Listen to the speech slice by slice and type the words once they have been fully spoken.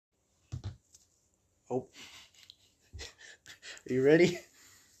Oh. Are you ready?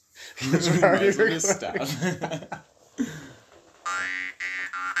 Might as well just stop.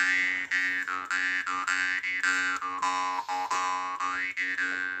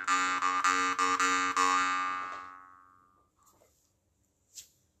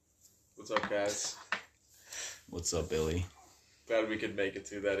 What's up, guys? What's up, Billy? Glad we could make it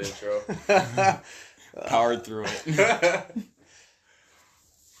through that intro. Powered through it.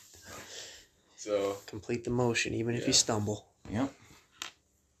 So complete the motion, even if you stumble. Yep.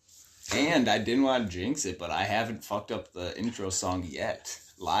 And I didn't want to jinx it, but I haven't fucked up the intro song yet.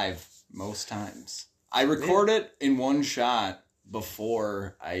 Live, most times. I record it in one shot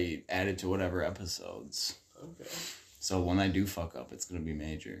before I add it to whatever episodes. Okay. So when I do fuck up, it's going to be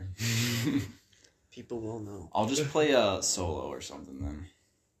major. People will know. I'll just play a solo or something then.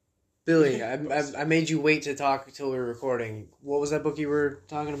 Billy, I made you wait to talk until we were recording. What was that book you were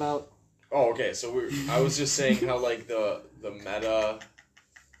talking about? Oh, okay. So I was just saying how like the meta.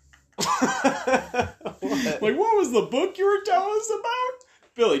 What? Like, what was the book you were telling us about?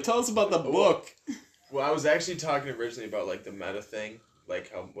 Billy, tell us about the book. Well, I was actually talking originally about like the meta thing,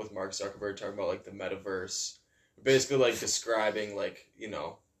 like how with Mark Zuckerberg talking about like the metaverse, basically like describing like, you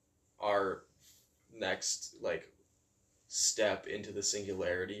know, our next like step into the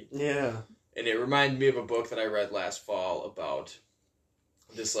singularity. Yeah. And it reminded me of a book that I read last fall about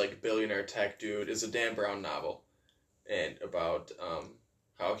this like billionaire tech dude. It's a Dan Brown novel, and about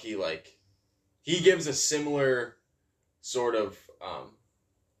how he gives a similar sort of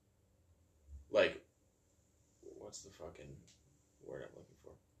like, what's the fucking word I'm looking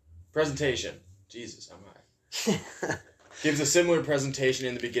for? Presentation. Jesus, I'm high. Gives a similar presentation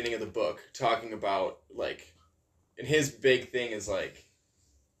in the beginning of the book, talking about like, and his big thing is like,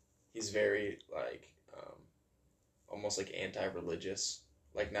 he's very like almost like anti-religious,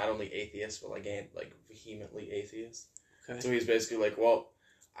 like not only atheist but like vehemently atheist. Okay. So he's basically like, well,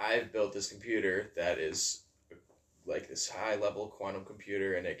 I've built this computer that is like this high level quantum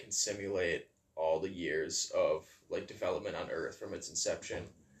computer, and it can simulate all the years of like development on Earth from its inception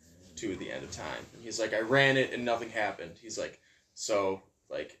to the end of time. And he's like, I ran it and nothing happened. He's like, so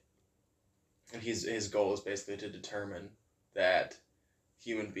like, and his goal is basically to determine that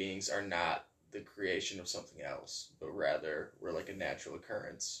human beings are not the creation of something else, but rather we're like a natural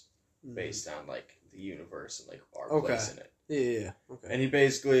occurrence based on like the universe and like our place in it. Yeah. Okay. And he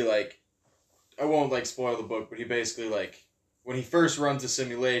basically like, I won't like spoil the book, but he basically like, when he first runs the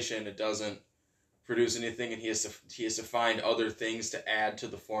simulation, it doesn't produce anything, and he has to find other things to add to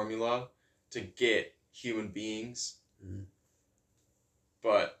the formula to get human beings. Mm.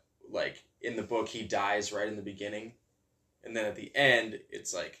 But like in the book, he dies right in the beginning, and then at the end,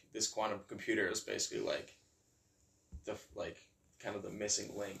 it's like this quantum computer is basically like the like kind of the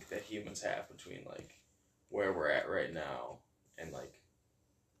missing link that humans have between like where we're at right now and like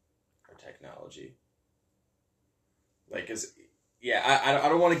our technology. Like, I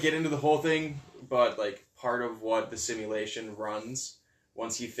don't want to get into the whole thing, but like part of what the simulation runs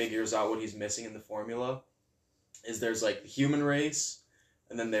once he figures out what he's missing in the formula is there's like the human race,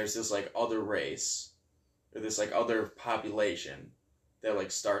 and then there's this like other race, or this like other population that like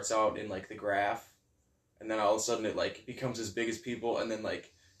starts out in like the graph, and then all of a sudden it like becomes as big as people, and then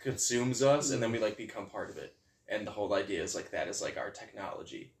like consumes us, and then we like become part of it. And the whole idea is like that is like our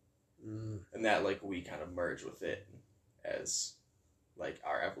technology, and that like we kind of merge with it as like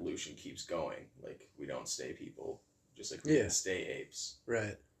our evolution keeps going. Like we don't stay people, just like we can stay apes.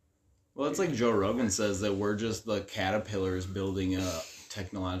 Right. Well, it's like Joe Rogan says that we're just the caterpillars building a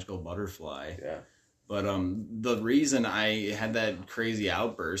technological butterfly. Yeah. But the reason I had that crazy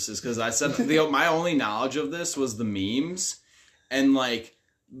outburst is because I said my only knowledge of this was the memes, and like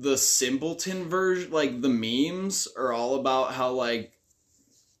the simpleton version, like the memes are all about how like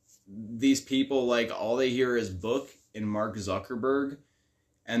these people like all they hear is book and Mark Zuckerberg,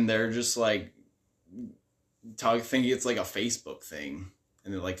 and they're just like thinking it's like a Facebook thing,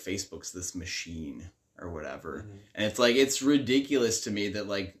 and they're like Facebook's this machine or whatever, and it's like it's ridiculous to me that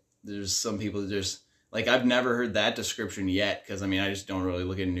like there's some people that just like I've never heard that description yet, because I mean I just don't really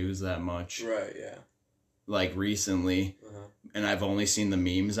look at news that much, Right. Yeah. like recently, and I've only seen the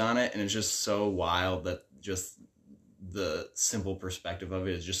memes on it, and it's just so wild that just the simple perspective of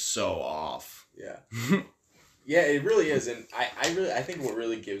it is just so off. Yeah. Yeah, it really is, and I think what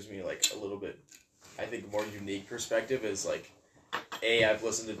really gives me like a little bit, I think more unique perspective is like, I've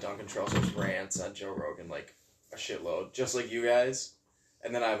listened to Duncan Trussell's rants on Joe Rogan like a shitload, just like you guys,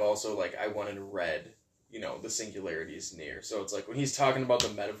 and then I've also like I went and read, you know, The Singularity is Near, so it's like when he's talking about the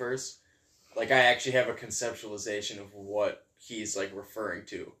metaverse, like I actually have a conceptualization of what he's like referring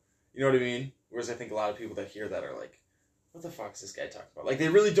to, You know what I mean? Whereas I think a lot of people that hear that are like, what the fuck is this guy talking about? Like, they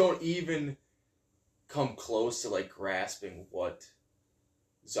really don't even come close to, like, grasping what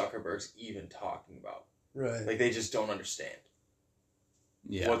Zuckerberg's even talking about. Right. Like, they just don't understand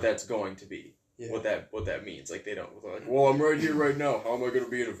what that's going to be. Yeah. What that means. Like, they're like, well, I'm right here right now. How am I going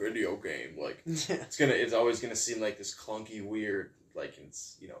to be in a video game? Like, it's always going to seem like this clunky, weird, like,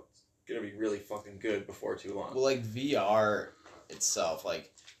 it's, you know, it's going to be really fucking good before too long. Well, like, VR itself,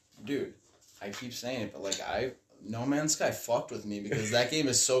 like, dude, I keep saying it, but, like, No Man's Sky fucked with me because that game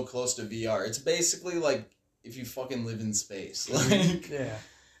is so close to VR. It's basically like if you fucking live in space. Like, yeah.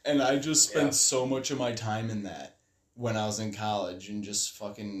 And I just spent so much of my time in that when I was in college and just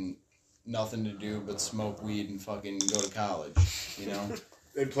fucking nothing to do but smoke weed and fucking go to college, you know?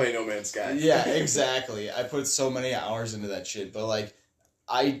 And play No Man's Sky. Yeah, exactly. I put so many hours into that shit, but, like,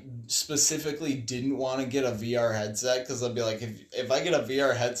 I specifically didn't want to get a VR headset because I'd be like, if I get a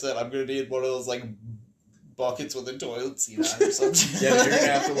VR headset, I'm going to need one of those, like, buckets with a toilet seat on or something. Yeah, you're going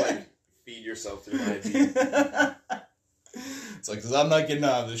to have to, like, feed yourself through an IV. It's like, because I'm not getting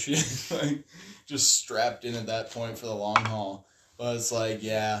out of this shit. Like, just strapped in at that point for the long haul. But it's like,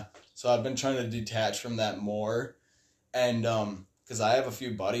 yeah. So I've been trying to detach from that more. And, because I have a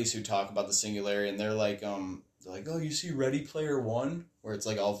few buddies who talk about the singularity, and they're like, oh, you see Ready Player One? Where it's,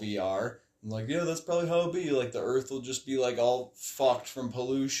 like, all VR. I'm like, yeah, that's probably how it'll be. Like, the Earth will just be, like, all fucked from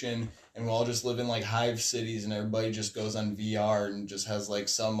pollution, and we'll all just live in, like, hive cities, and everybody just goes on VR and just has, like,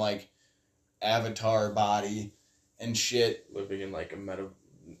 some, like, avatar body and shit. Living in, like,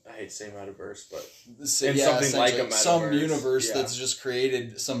 I hate to say metaverse, but something like a metaverse. Some universe that's just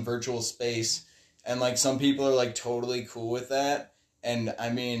created some virtual space, and, like, some people are, like, totally cool with that, and, I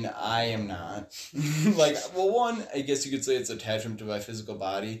mean, I am not. Like, well, one, I guess you could say it's attachment to my physical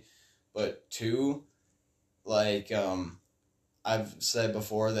body, but two, like, I've said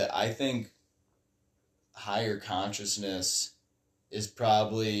before that I think higher consciousness is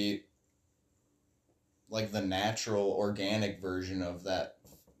probably, like, the natural, organic version of that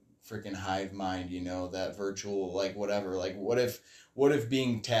freaking hive mind, you know, that virtual, like, whatever. Like, what if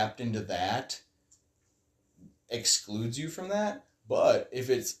being tapped into that excludes you from that? But if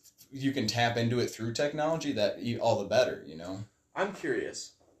you can tap into it through technology, all the better, you know? I'm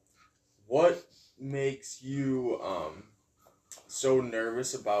curious. What makes you so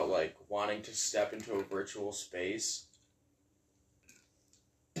nervous about, like, wanting to step into a virtual space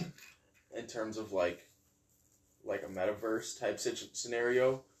in terms of, like a metaverse type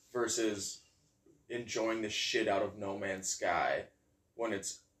scenario versus enjoying the shit out of No Man's Sky when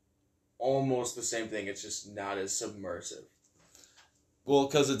it's almost the same thing, it's just not as submersive? Well,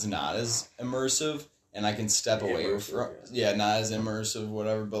 because it's not as immersive, and I can step away from... Yeah, not as immersive,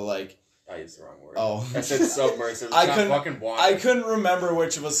 whatever, but, like... I used the wrong word. Oh. I said submersive. It's not fucking water. I couldn't remember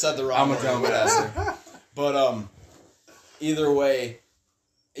which of us said the wrong word. I'm a dumbass. But, either way,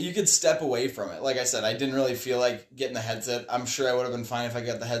 you could step away from it. Like I said, I didn't really feel like getting the headset. I'm sure I would have been fine if I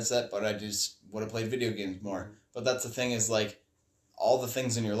got the headset, but I just would have played video games more. But that's the thing is, like, all the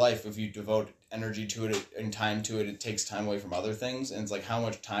things in your life, if you devote energy to it and time to it, it takes time away from other things. And it's like, how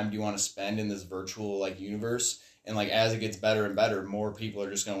much time do you want to spend in this virtual, like, universe? And, like, as it gets better and better, more people are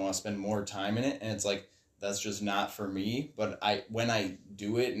just going to want to spend more time in it. And it's like, that's just not for me. But when I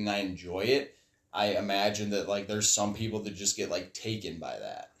do it and I enjoy it, I imagine that, like, there's some people that just get, like, taken by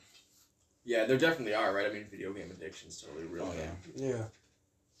that. Yeah, there definitely are, right? I mean, video game addiction is totally real. Oh, yeah. Yeah.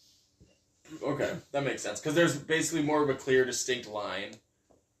 Okay, that makes sense. Because there's basically more of a clear, distinct line.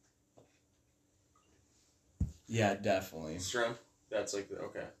 Yeah, definitely. Shrimp? That's like,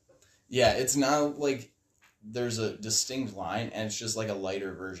 okay. Yeah, it's not like there's a distinct line, and it's just like a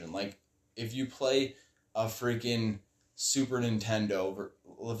lighter version. Like, if you play a freaking Super Nintendo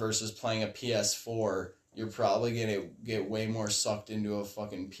versus playing a PS4, you're probably going to get way more sucked into a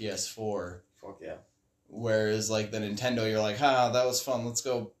fucking PS4. Fuck yeah. Whereas, like, the Nintendo, you're like, that was fun, let's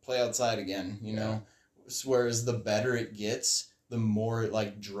go play outside again, you know? Whereas the better it gets, the more it,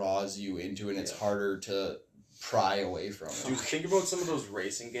 like, draws you into it, and it's harder to pry away from it. Dude, think about some of those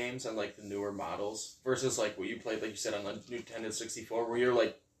racing games on, like, the newer models versus, like, what you played, like you said, on the Nintendo 64, where you're,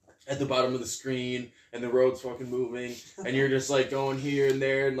 like, at the bottom of the screen, and the road's fucking moving, and you're just, like, going here and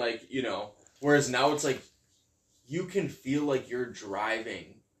there, and, like, you know. Whereas now it's, like, you can feel like you're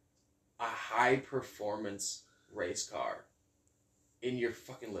driving a high-performance race car in your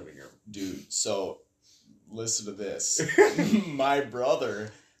fucking living room. Dude, so, listen to this. My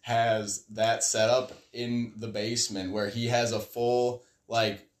brother has that set up in the basement where he has a full,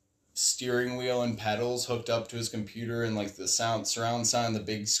 like, steering wheel and pedals hooked up to his computer and, like, the surround sound, the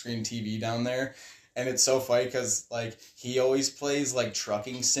big screen TV down there. And it's so funny because, like, he always plays, like,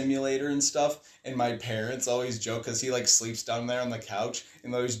 trucking simulator and stuff. And my parents always joke because he, like, sleeps down there on the couch.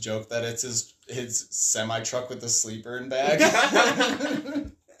 And they always joke that it's his semi-truck with the sleeper and bag.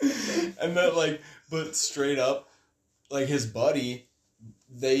 And then, like, but straight up, like, his buddy,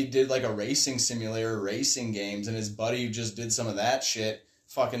 they did, like, a racing simulator, racing games. And his buddy just did some of that shit.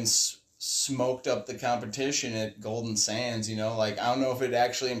 Fucking smoked up the competition at Golden Sands, you know, like, I don't know if it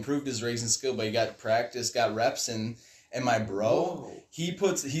actually improved his racing skill, but he got practice, got reps in, and my bro,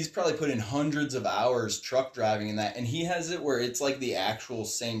 he's probably put in hundreds of hours truck driving in that, and he has it where it's like the actual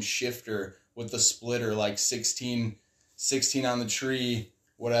same shifter with the splitter, like 16 on the tree,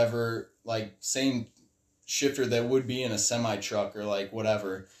 whatever, like, same shifter that would be in a semi-truck or, like,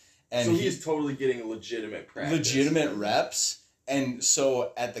 whatever. And so he's totally getting legitimate practice. Legitimate reps. And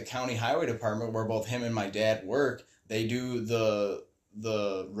so at the county highway department where both him and my dad work, they do the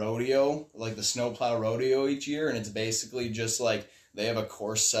rodeo, like the snowplow rodeo each year. And it's basically just like they have a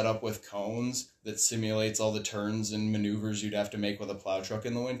course set up with cones that simulates all the turns and maneuvers you'd have to make with a plow truck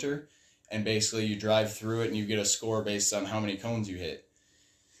in the winter. And basically you drive through it and you get a score based on how many cones you hit.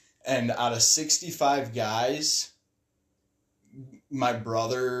 And out of 65 guys, my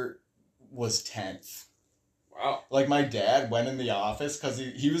brother was 10th. Wow. Like, my dad went in the office because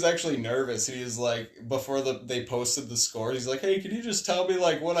he was actually nervous. He was like, before they posted the scores, he's like, hey, can you just tell me,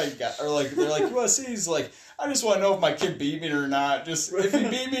 like, what I got? Or, like, they're like, you want to see? He's like, I just want to know if my kid beat me or not. Just, if he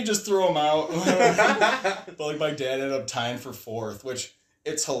beat me, just throw him out. But, like, my dad ended up tying for 4th, which,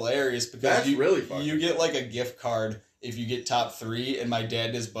 it's hilarious because that's really fun. You get, like, a gift card if you get top 3, and my dad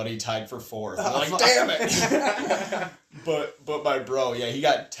and his buddy tied for 4th. I'm like, damn it! But my bro, yeah, he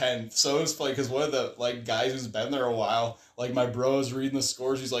got 10th. So it was funny because one of the, like, guys who's been there a while, like, my bro is reading the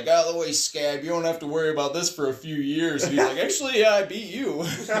scores. He's like, out of the way, scab. You don't have to worry about this for a few years. And he's like, actually, yeah, I beat you.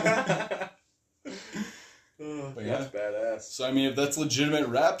 But yeah. That's badass. So, I mean, if that's legitimate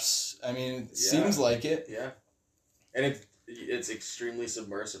reps, I mean, it seems like it. Yeah. And it's extremely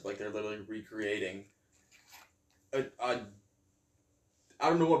submersive. Like, they're literally recreating I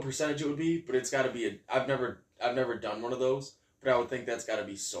don't know what percentage it would be, but it's got to be I've never done one of those, but I would think that's got to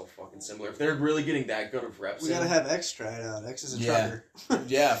be so fucking similar. If they're really getting that good of reps, we gotta have X try it out. X is a trucker.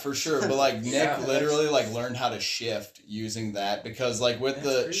 Yeah, for sure. But, like, Nick literally, like, learned how to shift using that because, like, with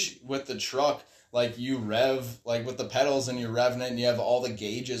the truck, like, you rev, like, with the pedals and you're revving it and you have all the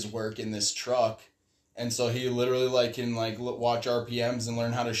gauges work in this truck. And so he literally, like, can, like, watch RPMs and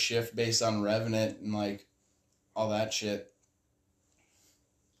learn how to shift based on revving it and, like, all that shit.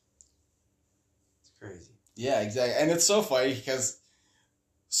 It's crazy. Yeah, exactly. And it's so funny because,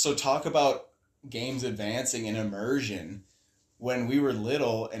 so talk about games advancing and immersion. When we were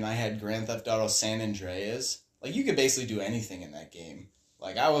little and I had Grand Theft Auto San Andreas, like, you could basically do anything in that game.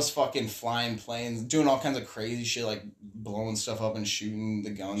 Like, I was fucking flying planes, doing all kinds of crazy shit, like blowing stuff up and shooting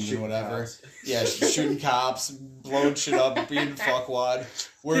the guns and whatever. Cops. Yeah, shooting cops, blowing shit up, being fuckwad.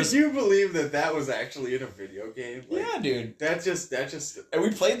 Did you believe that was actually in a video game? Like, yeah, dude. That just. And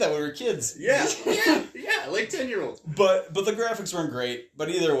we played that when we were kids. Yeah, like 10-year-olds. But the graphics weren't great. But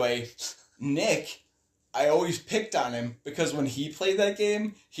either way, Nick, I always picked on him because when he played that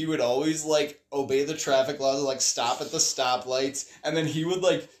game, he would always, like, obey the traffic laws, like, stop at the stoplights, and then he would,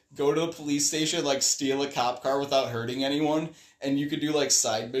 like, go to the police station, like, steal a cop car without hurting anyone, and you could do, like,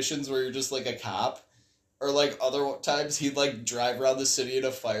 side missions where you're just, like, a cop, or, like, other times he'd, like, drive around the city in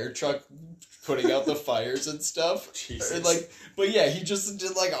a fire truck, putting out the fires and stuff. Jesus. And, like, but yeah, he just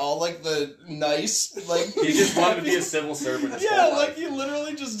did, like, all, like, the nice, like... He just wanted to be a civil servant his yeah, whole like, life. he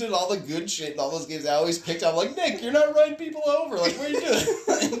literally just did all the good shit in all those games. I always picked up, like, Nick, you're not running people over. Like, what are you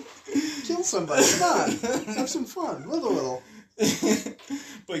doing? Kill somebody. Come on. Have some fun. Live a little.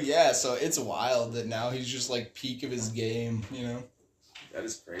 But yeah, so it's wild that now he's just, like, peak of his game, you know? That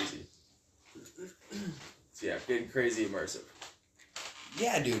is crazy. So yeah, getting crazy immersive.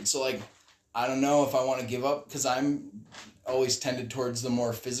 Yeah, dude, so, like, I don't know if I want to give up, because I'm always tended towards the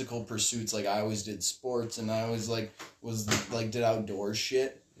more physical pursuits. Like, I always did sports, and I always, like, did outdoor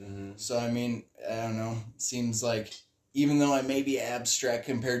shit. Mm-hmm. So, I mean, I don't know. It seems like, even though I may be abstract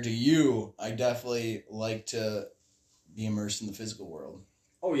compared to you, I definitely like to be immersed in the physical world.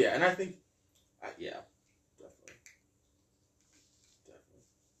 Oh, yeah, and I think, yeah, definitely.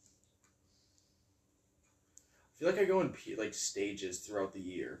 I feel like I go in, like, stages throughout the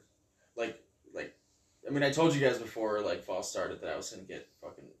year. Like, I mean, I told you guys before, like, fall started that I was gonna get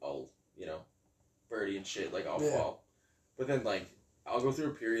fucking all, you know, birdie and shit, like, all fall. But then, like, I'll go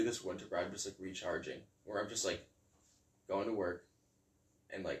through a period this winter where I'm just, like, recharging, where I'm just, like, going to work,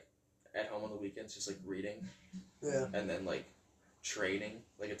 and, like, at home on the weekends, just, like, reading. Yeah. And then, like, training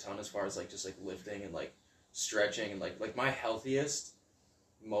like a ton as far as like just like lifting and like stretching and like my healthiest,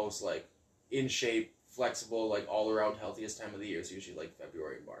 most like in shape, flexible, like all around healthiest time of the year is usually like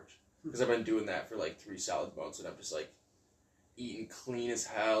February and March, because I've been doing that for like 3 solid months, and I'm just like eating clean as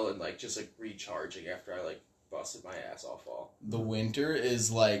hell and like just like recharging after I like busted my ass all fall. The winter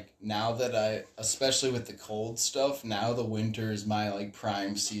is like, now that especially with the cold stuff, now the winter is my like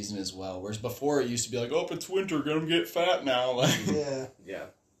prime season as well. Whereas before it used to be like, oh, it's winter, gonna get fat now. Like,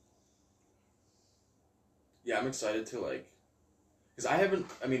 Yeah, I'm excited to like, because I haven't,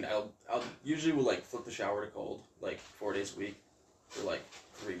 I mean, I'll usually will like flip the shower to cold like 4 days a week for like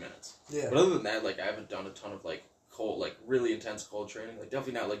 3 minutes. Yeah. But other than that, like I haven't done a ton of like cold, like really intense cold training. Like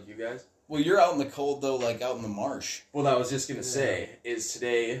definitely not like you guys. well, you're out in the cold though, like out in the marsh. Well, I was just gonna say is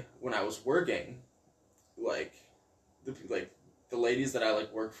today when I was working, like the ladies that I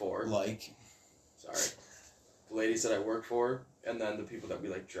like work for, the ladies that I work for, and then the people that we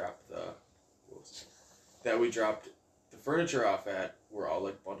like dropped the furniture off at were all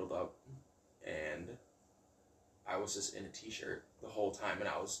like bundled up, and I was just in a t-shirt the whole time, and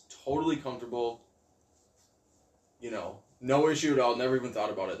I was totally comfortable. You know, no issue at all. Never even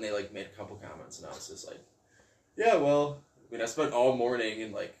thought about it. And they like made a couple comments, and I was just like, "Yeah, well, I mean, I spent all morning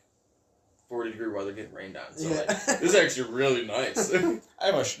in like 40-degree weather getting rained on, so like this is actually really nice." I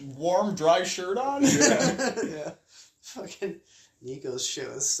have a warm, dry shirt on. Yeah. Fucking Nico's shit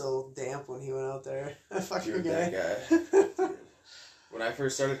was still damp when he went out there. Fucking Dude, guy. that guy. Dude. When I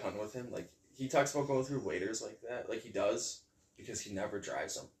first started hunting with him, like he talks about going through waders like that, like he does, because he never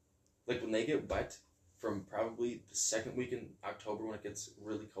dries them. Like when they get wet. From probably the second week in October when it gets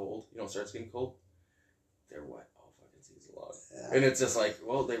really cold, you know, it starts getting cold, they're wet all fucking season long. Yeah. And it's just like,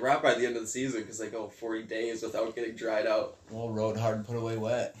 well, they rot by the end of the season because they go 40 days without getting dried out. Well, rode hard, put away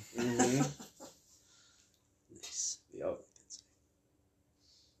wet. Mm-hmm. Nice. Yep.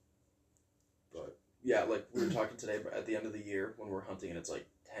 But, yeah, like we were talking today, but at the end of the year when we're hunting and it's like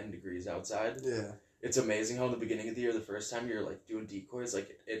 10 degrees outside, it's amazing how in the beginning of the year, the first time you're like doing decoys,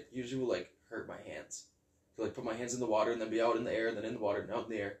 like it usually will like hurt my hands. To like put my hands in the water and then be out in the air and then in the water and out in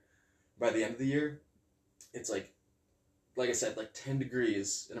the air. By the end of the year, it's like I said, like 10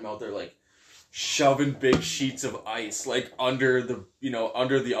 degrees, and I'm out there like shoving big sheets of ice like under the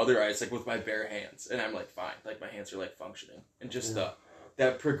other ice, like with my bare hands, and I'm like fine, like my hands are like functioning, and just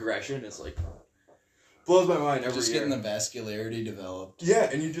that progression is like blows my mind every just year. Getting the vascularity developed. Yeah,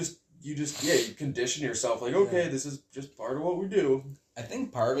 and you condition yourself like, okay, this is just part of what we do. I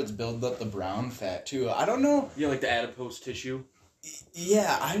think part of it's building up the brown fat too. I don't know. Yeah, like the adipose tissue.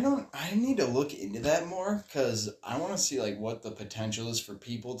 Yeah, I need to look into that more, because I want to see like what the potential is for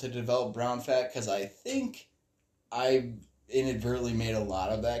people to develop brown fat, because I think I inadvertently made a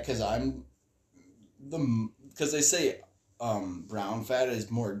lot of that, because they say brown fat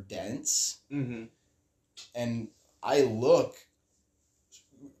is more dense. Mm-hmm. And I look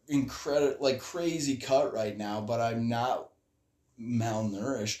like crazy cut right now, but I'm not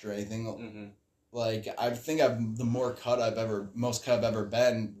malnourished or anything. Mm-hmm. Like I think I'm the most cut I've ever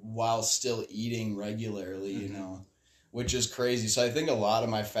been while still eating regularly, you know, which is crazy. So I think a lot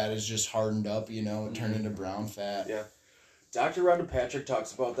of my fat is just hardened up, you know, and turned into brown fat. Yeah. Dr. Rhonda Patrick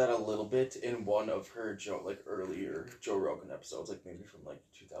talks about that a little bit in one of her earlier Joe Rogan episodes, like maybe from like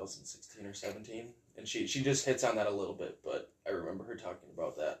 2016 or 17, and she just hits on that a little bit, but I remember her talking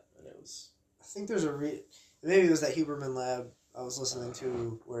about that, and it was. I think there's maybe it was that Huberman Lab I was listening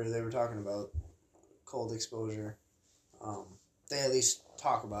to where they were talking about cold exposure. They at least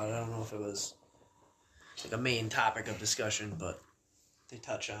talk about it. I don't know if it was like a main topic of discussion, but they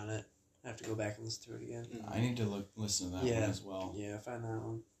touch on it. I have to go back and listen to it again. I need to listen to that one as well. Yeah, find that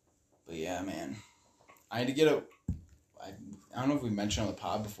one. But yeah, man. I had to get I don't know if we mentioned on the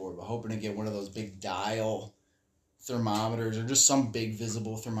pod before, but hoping to get one of those big dial thermometers or just some big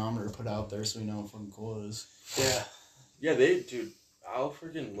visible thermometer put out there so we know how fucking cool it is. Yeah. Yeah, dude, I'll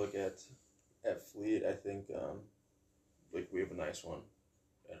freaking look at Fleet. I think, we have a nice one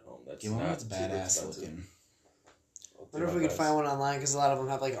at home. That's one not that's super badass expensive. looking. I wonder if we could find one online, because a lot of them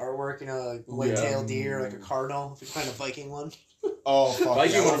have like artwork, you know, like white-tailed deer, like a cardinal. If we find a Viking one. Oh, fuck.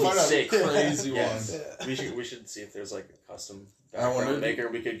 Viking one would find be sick. Crazy one. Yeah. We should see if there's like a custom background maker.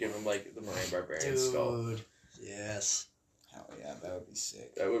 We could give him like the Moraine Barbarian skull. Dude, yes. Hell yeah, that would be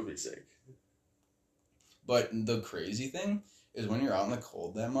sick. That would be sick. But the crazy thing is when you're out in the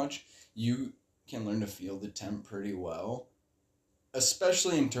cold that much, you can learn to feel the temp pretty well.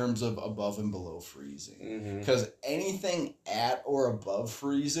 Especially in terms of above and below freezing. Because anything at or above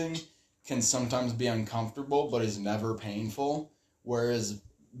freezing can sometimes be uncomfortable, but is never painful. Whereas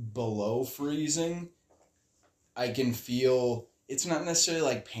below freezing, I can feel it's not necessarily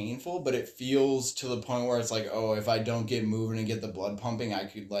like painful, but it feels to the point where it's like, oh, if I don't get moving and get the blood pumping, I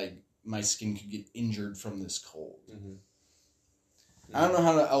could like my skin could get injured from this cold. Mm-hmm. I don't know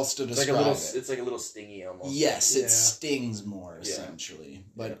how else to describe it. It's like a little stingy almost. Yes, it stings more essentially,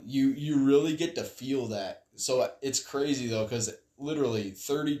 but you really get to feel that. So it's crazy though, because literally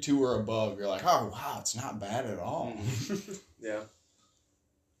 32 or above, you're like, oh wow, it's not bad at all. Mm-hmm. Yeah.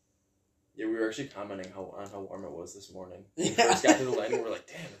 Yeah, we were actually commenting on how warm it was this morning. We first got to the landing, we were like,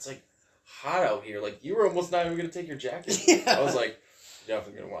 damn, it's like hot out here. Like, you were almost not even going to take your jacket. Yeah. I was like,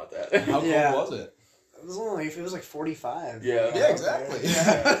 definitely going to want that. How cold was it? It was only it was like 45. Yeah. Yeah, exactly.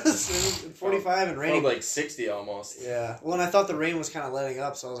 Yeah. It was 45 and raining. Felt like 60 almost. Yeah. Well, and I thought the rain was kind of letting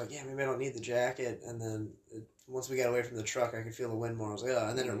up, so I was like, yeah, maybe I don't need the jacket. And then once we got away from the truck, I could feel the wind more. I was like, oh.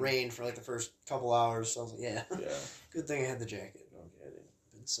 And then it rained for like the first couple hours, so I was like, yeah. Good thing I had the jacket. No kidding.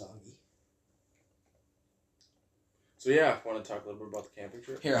 Been soggy. So yeah, want to talk a little bit about the camping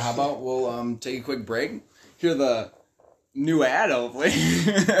trip? Here, how about we'll take a quick break, hear the new ad, hopefully.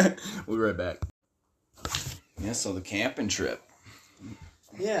 We'll be right back. Yeah, so the camping trip.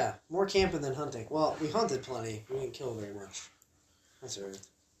 Yeah, more camping than hunting. Well, we hunted plenty. We didn't kill very much. That's all right.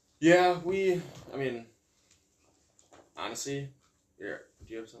 Yeah, I mean, honestly, here,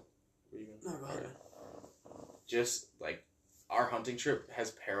 do you have something? No, go ahead. Just, like, our hunting trip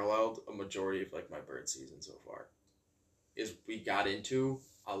has paralleled a majority of, like, my bird season so far. We got into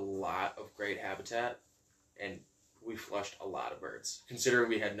a lot of great habitat, and we flushed a lot of birds. Considering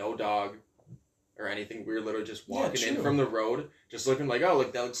we had no dog or anything, we were literally just walking in from the road, just looking like, oh,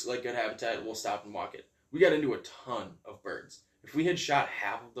 look, that looks like good habitat, we'll stop and walk it. We got into a ton of birds. If we had shot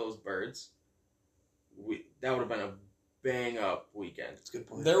half of those birds, that would have been a bang-up weekend. That's a good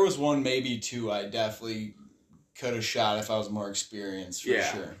point. There was one, maybe two, I definitely could have shot if I was more experienced, for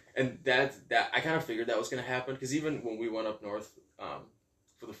sure. And that I kind of figured that was going to happen, because even when we went up north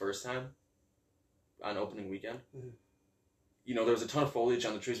for the first time on opening weekend, there was a ton of foliage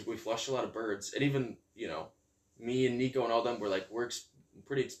on the trees, but we flushed a lot of birds. And even, me and Nico and all them were like, we're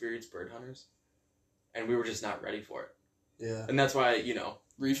pretty experienced bird hunters, and we were just not ready for it. Yeah. And that's why,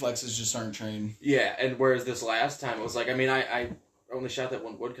 reflexes just aren't trained. Yeah, and whereas this last time, it was like, I mean, I only shot that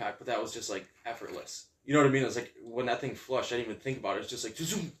one woodcock, but that was just, like, effortless. You know what I mean? It was like, when that thing flushed, I didn't even think about it. It was just like,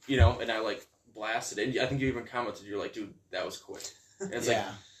 and I, like, blasted it. And I think you even commented, you're like, dude, that was quick. And it's like,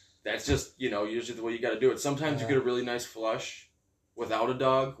 that's just, usually the way you got to do it. Sometimes you get a really nice flush without a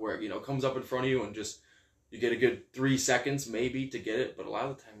dog where, it comes up in front of you and just, you get a good 3 seconds maybe to get it. But a lot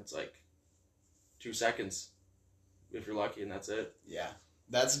of the time it's like 2 seconds if you're lucky, and that's it. Yeah.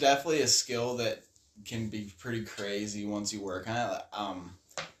 That's definitely a skill that can be pretty crazy once you work on it.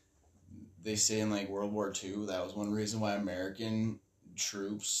 They say in like World War II, that was one reason why American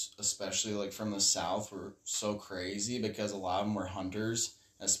troops, especially like from the South, were so crazy, because a lot of them were hunters.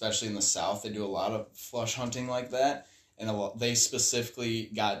 Especially in the South, they do a lot of flush hunting like that, and they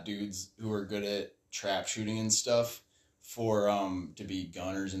specifically got dudes who were good at trap shooting and stuff for to be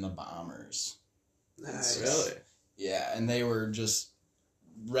gunners in the bombers. Nice. Really? Yeah, and they were just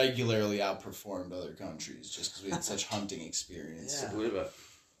regularly outperformed other countries just because we had such hunting experience. I believe it.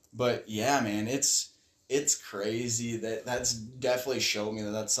 But yeah, man, it's crazy. That's definitely showed me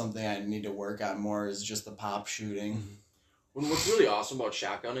that's something I need to work on more, is just the pop shooting. What's really awesome about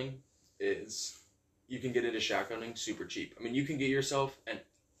shotgunning is you can get into shotgunning super cheap. I mean, you can get yourself an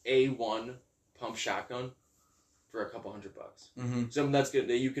A1 pump shotgun for a couple $100. Something that's good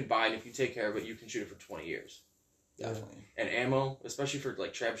that you can buy, and if you take care of it, you can shoot it for 20 years. Definitely. And ammo, especially for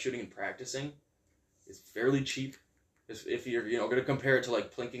like trap shooting and practicing, is fairly cheap. If you're going to compare it to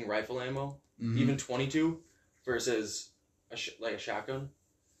like plinking rifle ammo, even 22 versus a shotgun,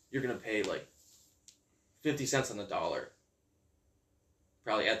 you're going to pay like 50 cents on the dollar,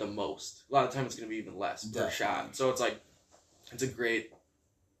 probably at the most. A lot of times it's going to be even less per shot. So it's like, it's a great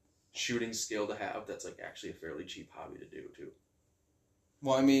shooting skill to have. That's like actually a fairly cheap hobby to do too.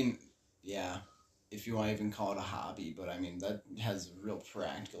 Well, I mean, yeah, if you want to even call it a hobby, but I mean, that has real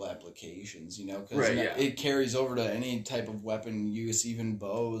practical applications, because it carries over to any type of weapon use, even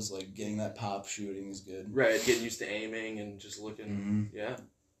bows, like getting that pop shooting is good. Right, getting used to aiming and just looking, Yeah,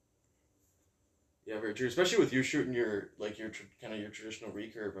 very true. Especially with you shooting your traditional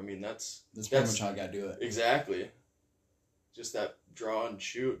recurve. I mean, that's pretty much how I gotta do it. Exactly. Just that draw and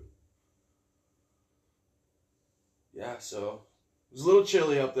shoot. Yeah, so it was a little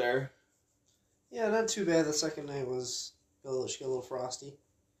chilly up there. Yeah, not too bad. The second night was a little frosty.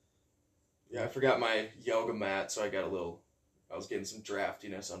 Yeah, I forgot my yoga mat, so I was getting some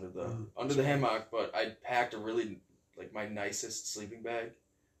draftiness under the hammock, but I packed a really, my nicest sleeping bag,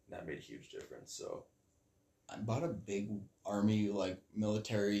 and that made a huge difference, so. I bought a big army, like,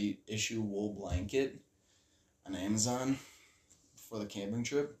 military issue wool blanket on Amazon for the camping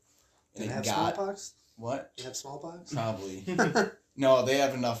trip. And Did it have smallpox? What? Did it have smallpox? Probably. No, they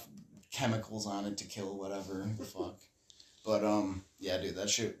have enough chemicals on it to kill whatever the fuck. But, yeah, dude, that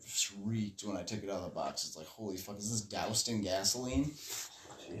shit reeked when I took it out of the box. It's like, holy fuck, is this doused in gasoline?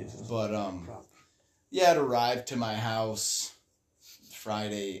 Jesus. But, yeah, it arrived to my house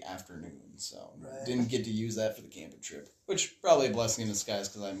Friday afternoon, so didn't get to use that for the camping trip. Which, probably a blessing in disguise,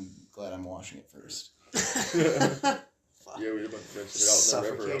 because I'm glad I'm washing it first. Yeah, we went to rinse it out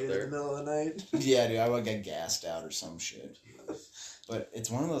in the river up there. In the middle of the night. Yeah, dude, I would get gassed out or some shit. But it's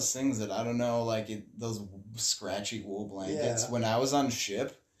one of those things that I don't know, like those scratchy wool blankets. Yeah. When I was on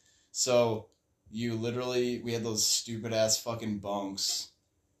ship, so we had those stupid ass fucking bunks.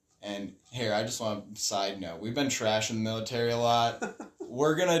 And here, I just want to side note, we've been trashing the military a lot.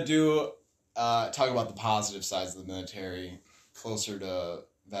 We're gonna talk about the positive sides of the military closer to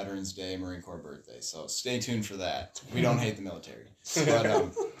Veterans Day, Marine Corps birthday. So stay tuned for that. We don't hate the military.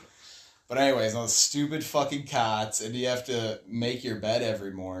 But anyways, on those stupid fucking cots, and you have to make your bed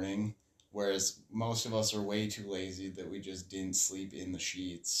every morning, whereas most of us are way too lazy that we just didn't sleep in the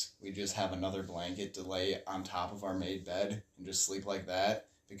sheets. We just have another blanket to lay on top of our made bed and just sleep like that,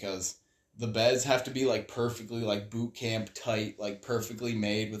 because the beds have to be like perfectly like boot camp tight, like perfectly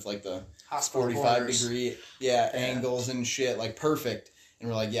made with like the Hospital 45-degree angles and shit, like perfect. And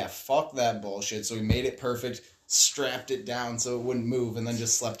we're like, yeah, fuck that bullshit. So we made it perfect, strapped it down so it wouldn't move, and then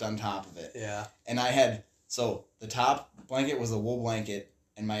just slept on top of it. Yeah. And so the top blanket was a wool blanket,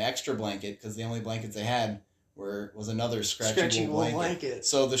 and my extra blanket, because the only blankets they had was another scratchy wool blanket.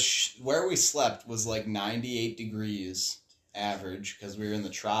 So where we slept was like 98 degrees average, because we were in the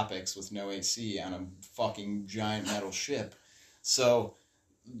tropics with no AC on a fucking giant metal ship. So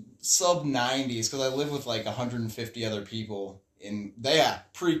sub 90s, because I live with like 150 other people.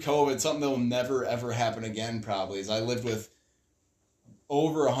 Pre-COVID, something that will never ever happen again probably, is I lived with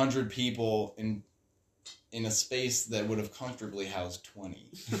over 100 people in a space that would have comfortably housed 20.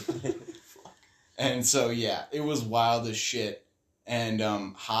 And so yeah, it was wild as shit and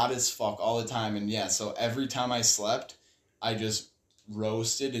hot as fuck all the time. And yeah, so every time I slept, I just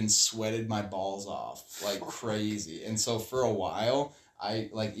roasted and sweated my balls off like crazy. And so for a while,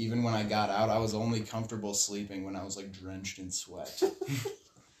 even when I got out, I was only comfortable sleeping when I was, like, drenched in sweat.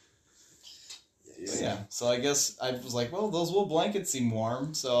 Yeah, so I guess I was like, well, those wool blankets seem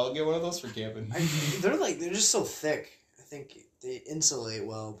warm, so I'll get one of those for camping. They're just so thick. I think they insulate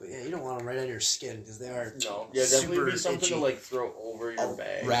well, but yeah, you don't want them right on your skin, because they are definitely be something itchy. to, like, throw over your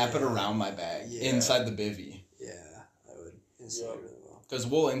bag. Wrap it around my bag, inside the bivvy. Yeah, I would insulate really well. Because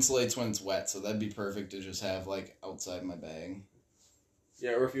wool insulates when it's wet, so that'd be perfect to just have, like, outside my bag.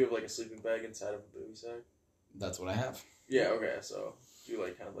 Yeah, or if you have, like, a sleeping bag inside of a bivy sack. That's what I have. Yeah, okay, so do,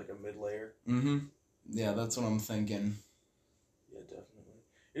 like, kind of like a mid-layer. Mm-hmm. Yeah, that's what I'm thinking. Yeah, definitely.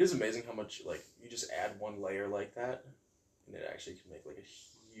 It is amazing how much, like, you just add one layer like that, and it actually can make, like,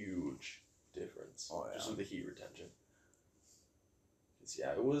 a huge difference. Oh, yeah. Just with the heat retention. Because,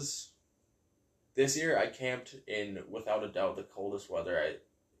 yeah, it was... This year, I camped in, without a doubt, the coldest weather I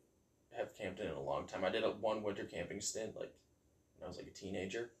have camped in a long time. I did one winter camping stint, like, when I was like a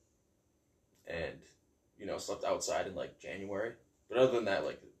teenager, and slept outside in like January. But other than that,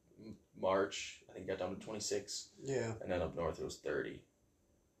 like March, I think got down to 26. Yeah. And then up north it was 30.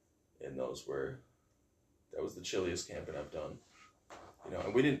 And that was the chilliest camping I've done. And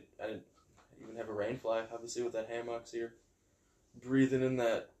I didn't even have a rain fly, obviously, with that hammocks here. Breathing in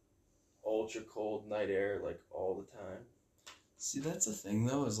that ultra cold night air like all the time. See, that's the thing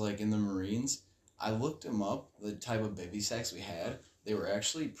though, is like in the Marines, I looked them up, the type of bivy sacks we had. They were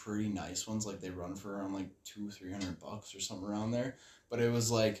actually pretty nice ones. Like, they run for around, like, $200-300 or something around there. But it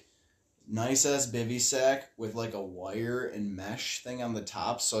was, like, nice-ass bivy sack with, like, a wire and mesh thing on the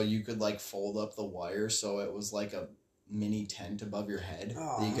top. So you could, like, fold up the wire so it was, like, a mini tent above your head.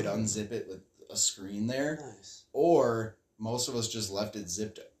 That you could unzip it with a screen there. Nice. Or most of us just left it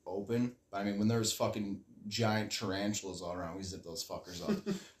zipped open. I mean, when there was fucking giant tarantulas all around, we zipped those fuckers up.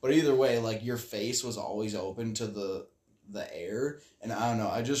 But either way, like, your face was always open to the air, and I don't know,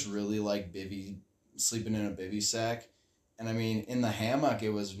 I just really like sleeping in a bivy sack. And I mean, in the hammock it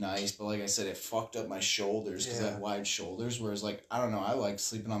was nice, but like I said, it fucked up my shoulders because I have wide shoulders, whereas, like, I don't know, I like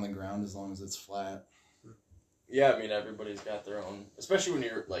sleeping on the ground as long as it's flat. Yeah, I mean, everybody's got their own, especially when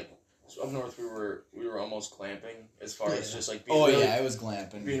you're like, so up north we were almost glamping as far as just like being it was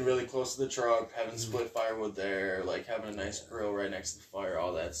glamping, being really close to the truck, having split firewood there, like having a nice grill right next to the fire.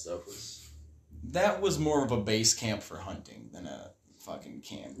 All that stuff was more of a base camp for hunting than a fucking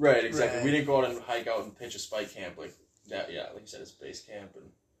camp. Right, exactly. Right. We didn't go out and hike out and pitch a spike camp like that. Yeah, like you said, it's base camp and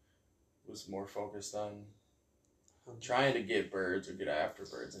was more focused on trying to get birds or get after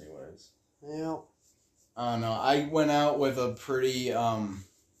birds, anyways. Yeah. I don't know. I went out with a pretty, I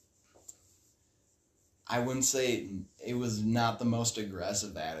wouldn't say it was not the most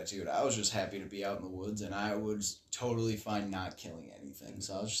aggressive attitude. I was just happy to be out in the woods, and I was totally fine not killing anything.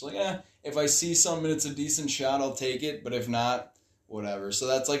 So I was just like, if I see something and it's a decent shot, I'll take it. But if not, whatever. So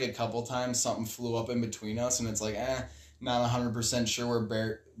that's like a couple times something flew up in between us, and it's like, not 100% sure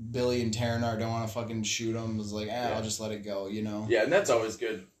where Billy and Taryn are. Don't want to fucking shoot them. It was like, I'll just let it go, you know? Yeah, and that's always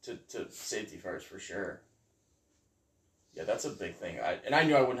good to safety first for sure. Yeah, that's a big thing. I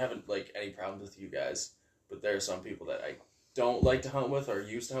knew I wouldn't have like any problems with you guys, but there are some people that I don't like to hunt with or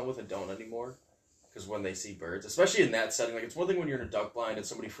used to hunt with and don't anymore. Because when they see birds, especially in that setting, like it's one thing when you're in a duck blind and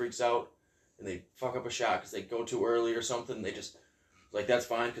somebody freaks out and they fuck up a shot because they go too early or something. They just, like, that's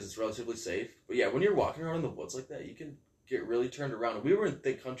fine because it's relatively safe. But yeah, when you're walking around in the woods like that, you can get really turned around. And we were in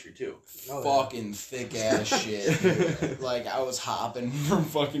thick country too. Fucking thick ass shit. Dude. Like I was hopping from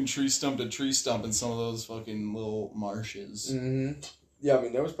fucking tree stump to tree stump in some of those fucking little marshes. Mm-hmm. Yeah, I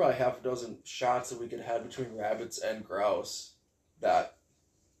mean there was probably half a dozen shots that we could have between rabbits and grouse that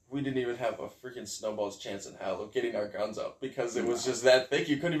we didn't even have a freaking snowball's chance in hell of getting our guns up because it was just that thick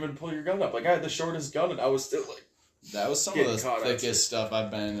you couldn't even pull your gun up. Like I had the shortest gun and I was still like. That was some of the thickest stuff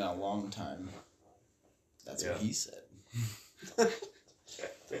I've been in a long time. That's what he said.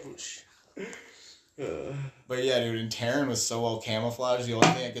 But yeah, dude, and Taryn was so well camouflaged. The only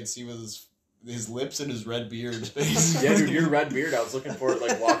thing I could see was his lips and his red beard. Yeah, dude, your red beard. I was looking for it,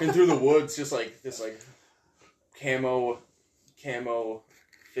 like walking through the woods, just like this, like camo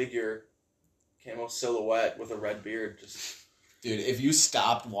figure, camo silhouette with a red beard. Just dude, if you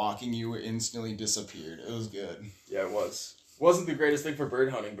stopped walking, you instantly disappeared. It was good. Yeah, it was. Wasn't the greatest thing for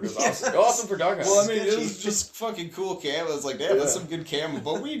bird hunting, but it was awesome. Awesome for dog hunting. Well, I mean, it was just fucking cool camo. It was like, damn, that's some good camo.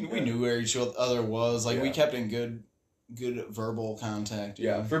 But we knew where each other was. Like, we kept in good verbal contact.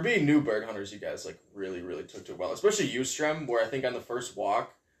 Yeah, know? For being new bird hunters, you guys, like, really, really took to it well. Especially you, Strem, where I think on the first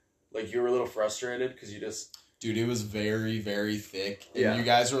walk, like, you were a little frustrated because you just... Dude, it was very, very thick. And you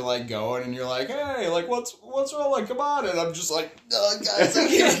guys were, like, going, and you're like, hey, like, what's wrong? Like, come on. And I'm just like, guys, I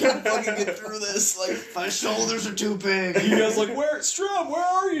can't even fucking get through this. Like, my shoulders are too big. You guys like, Strum, where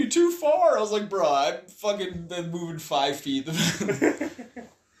are you? Too far. I was like, bro, I'm fucking been moving 5 feet.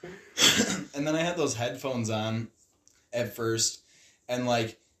 And then I had those headphones on at first, and,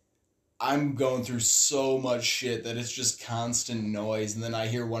 like, I'm going through so much shit that it's just constant noise, and then I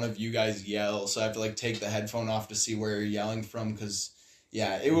hear one of you guys yell, so I have to, like, take the headphone off to see where you're yelling from, because,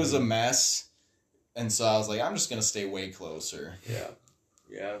 it was a mess, and so I was like, I'm just gonna stay way closer. Yeah,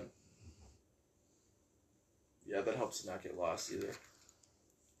 that helps to not get lost, either.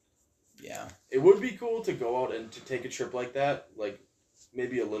 Yeah. It would be cool to go out and to take a trip like that, like,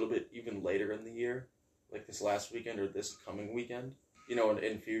 maybe a little bit even later in the year, like this last weekend or this coming weekend. You know,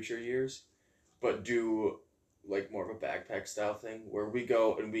 in future years, but do, like, more of a backpack style thing, where we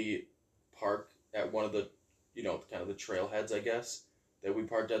go and we park at one of the, you know, kind of the trailheads, I guess, that we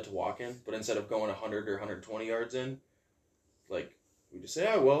parked at to walk in, but instead of going 100 or 120 yards in, like, we just say,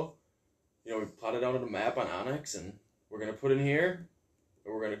 we plotted out on a map on Onyx, and we're going to put in here,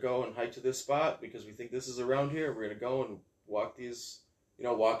 or we're going to go and hike to this spot, because we think this is around here, we're going to go and walk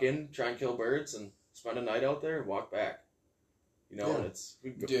walk in, try and kill birds, and spend a night out there, and walk back. You know, and it's...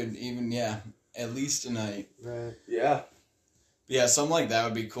 Dude, even, at least a night. Right. Yeah. Yeah, something like that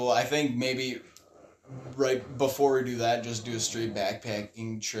would be cool. I think maybe right before we do that, just do a straight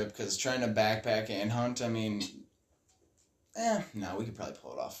backpacking trip, because trying to backpack and hunt, I mean... no, we could probably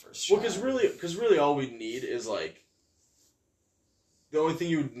pull it off first shot. Well, because really all we need is, like... The only thing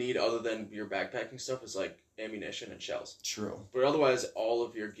you would need other than your backpacking stuff is, like, ammunition and shells. True. But otherwise, all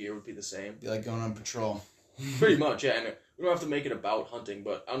of your gear would be the same. Be like going on patrol. Pretty much, yeah. And we don't have to make it about hunting,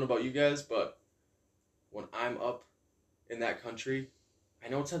 but I don't know about you guys, but when I'm up in that country, I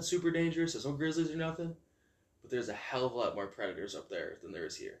know it's not super dangerous, there's no grizzlies or nothing, but there's a hell of a lot more predators up there than there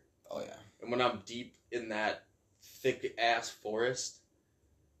is here. Oh, yeah. And when I'm deep in that thick-ass forest,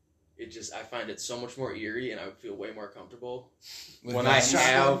 I find it so much more eerie, and I feel way more comfortable when I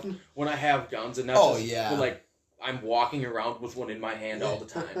have guns, and not when, like, I'm walking around with one in my hand all the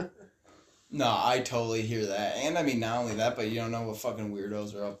time. No, I totally hear that. And, I mean, not only that, but you don't know what fucking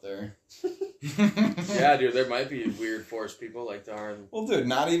weirdos are up there. Yeah, dude, there might be weird forest people like there are in well, dude,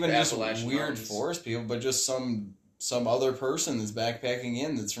 not even just Appalachian weird Mountains. forest people, but just some some other person that's backpacking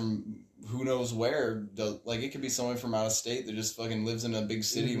in that's from who knows where. Like, it could be someone from out of state that just fucking lives in a big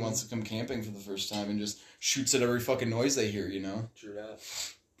city and wants to come camping for the first time and just shoots at every fucking noise they hear, you know? True that.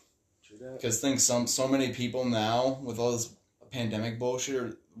 Because think so many people now with all this pandemic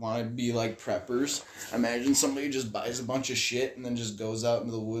bullshit want to be like preppers. Imagine somebody just buys a bunch of shit and then just goes out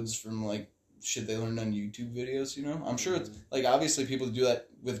into the woods from like shit they learned on YouTube videos, you know? I'm sure it's like, obviously people do that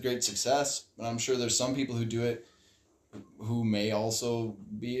with great success, but I'm sure there's some people who do it who may also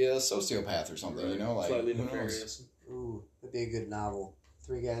be a sociopath or something, you know? Like, slightly who nefarious. knows? Ooh, that'd be a good novel.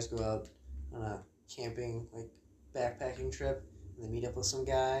 3 guys go out on a camping, like, backpacking trip, and they meet up with some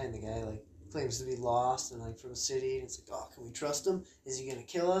guy, and the guy, like, claims to be lost and, like, from a city, and it's like, oh, can we trust him? Is he gonna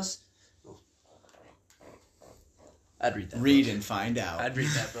kill us? Oh. I'd read that Read book. and find out. I'd read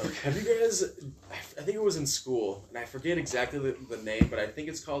that book. Have you guys, I think it was in school, and I forget exactly the name, but I think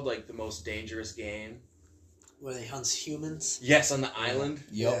it's called, like, The Most Dangerous Game. Where they hunts humans? Yes, on the island.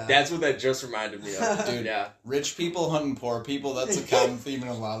 Yep. Yeah. That's what that just reminded me of. Dude, yeah. Rich people hunting poor people, that's a common theme in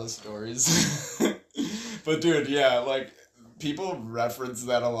a lot of stories. But dude, yeah, like, people reference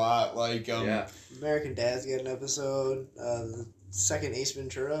that a lot. Like, Yeah. American Dad's got an episode. The second Ace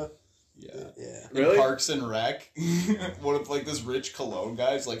Ventura. Yeah. Yeah. In Really? Parks and Rec, what if, like, this rich Cologne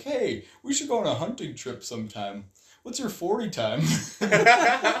guy's like, hey, we should go on a hunting trip sometime. What's your 40 time?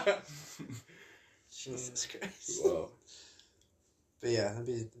 Jesus Christ. Whoa. But yeah, it'd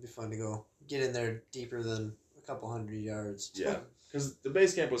be fun to go get in there deeper than a couple 100 yards. Yeah. Because the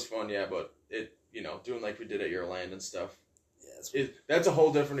base camp was fun, yeah, but it, you know, doing like we did at your land and stuff, Yeah, that's a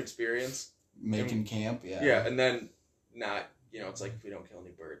whole different experience. Making camp, yeah. Yeah, and then not, you know, it's like if we don't kill any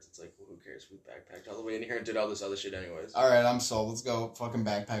birds, it's like, well, who cares? We backpacked all the way in here and did all this other shit anyways. Alright, I'm sold. Let's go fucking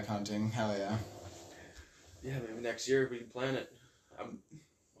backpack hunting. Hell yeah. Yeah, maybe next year we can plan it. I'm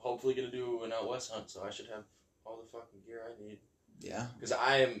hopefully going to do an out west hunt, so I should have all the fucking gear I need. Yeah. Because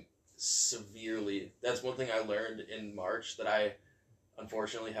I am severely, that's one thing I learned in March that I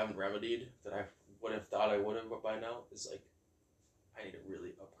unfortunately haven't remedied, that I would have thought I would have by now, is like, I need to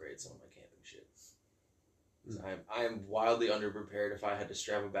really upgrade some of my camping shit. 'Cause I am wildly underprepared. If I had to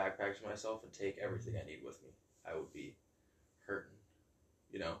strap a backpack to myself and take everything I need with me, I would be hurting,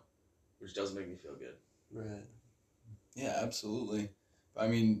 you know, which doesn't make me feel good. right. Yeah, absolutely. I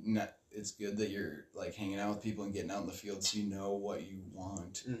mean, it's good that you're like hanging out with people and getting out in the field so you know what you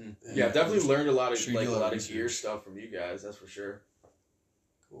want. Mm-hmm. Yeah, I've definitely learned a lot of Sure, like you a do a lot lot of of gear research. stuff from you guys. That's for sure.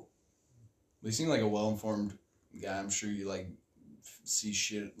 Cool. You seem like a well-informed guy. I'm sure you like see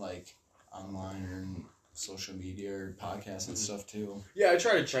shit like online or in social media or podcasts and stuff too. Yeah, I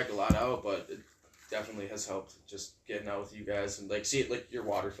try to check a lot out, but it definitely has helped just getting out with you guys and like see like your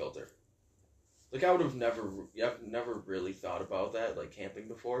water filter. Like I would have never really thought about that like camping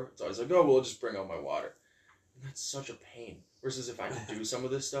before. It's always like, oh, well, I'll just bring out my water, and that's such a pain. Versus if I could do some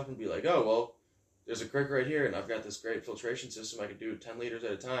of this stuff and be like, oh, well, there's a creek right here, and I've got this great filtration system. I could do 10 liters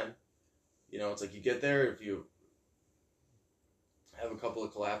at a time. You know, it's like you get there if you have a couple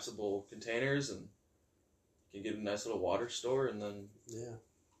of collapsible containers and you can get a nice little water store, and then Yeah.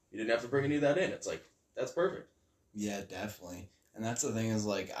 you didn't have to bring any of that in. It's like, that's perfect. Yeah, definitely. And that's the thing is,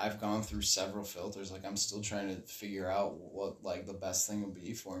 like, I've gone through several filters. Like, I'm still trying to figure out what, like, the best thing would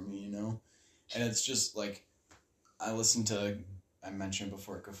be for me, you know? And it's just, like, I mentioned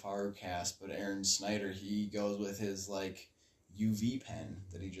before Kafaru Cast, but Aaron Snyder, he goes with his, like, UV pen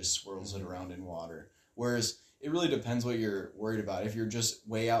that he just swirls it around in water. Whereas it really depends what you're worried about. If you're just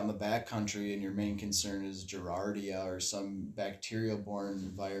way out in the backcountry and your main concern is Giardia or some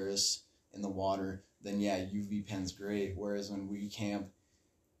bacterial-borne virus in the water, then yeah, UV pen's great. Whereas when we camp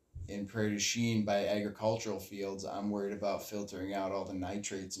in Prairie du Chien by agricultural fields, I'm worried about filtering out all the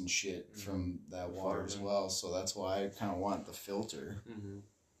nitrates and shit from that water as well. So that's why I kind of want the filter. Mm-hmm.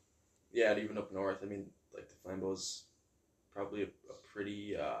 Yeah, and even up north, I mean, like the Flambeau's probably a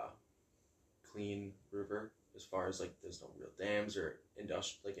pretty clean river as far as like there's no real dams or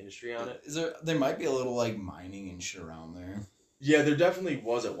industry on it. There might be a little like mining and shit around there. Yeah, there definitely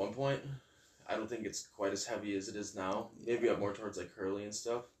was at one point. I don't think it's quite as heavy as it is now. Maybe up more towards like Curly and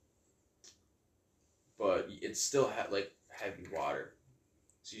stuff. But it's still like heavy water.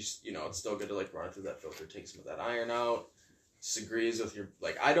 So you know, it's still good to like run it through that filter, take some of that iron out. Disagrees with your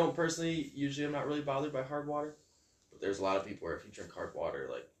like I don't personally usually I'm not really bothered by hard water. But there's a lot of people where if you drink hard water,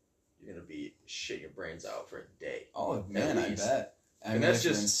 like you're gonna be shitting your brains out for a day. Oh man, I bet. And that's if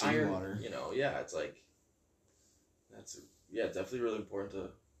you're in just iron seawater. you know, yeah, it's like definitely really important to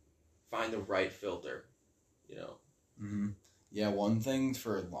find the right filter, you know. Mm-hmm. Yeah, one thing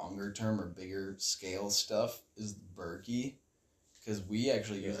for longer term or bigger scale stuff is the Berkey. Because we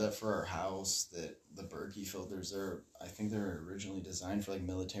actually use Yeah. that for our house. That the Berkey filters are, I think they're originally designed for like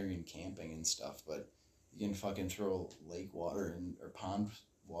military and camping and stuff. But you can fucking throw lake water in or pond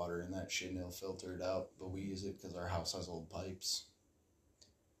water in that shit and it'll filter it out. But we use it because our house has old pipes.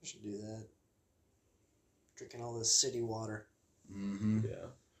 I should do that. Drinking all this city water. Mm-hmm. Yeah.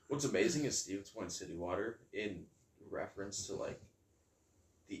 What's amazing is Stevens Point city water in reference to like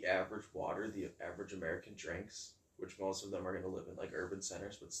the average water the average American drinks, which most of them are going to live in like urban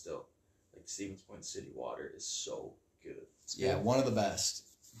centers, but still, like Stevens Point city water is so good. Yeah, one of the best.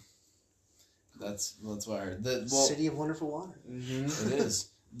 That's why I heard. City of wonderful water. Mm-hmm. It is.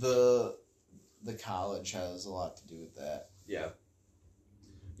 The college has a lot to do with that. Yeah.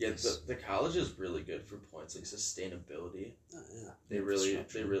 Yeah, the college is really good for points like sustainability. Oh, yeah. They really It's good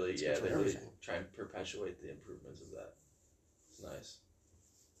for they really everything. try and perpetuate the improvements of that. It's nice.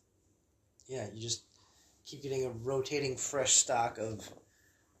 Yeah, you just keep getting a rotating fresh stock of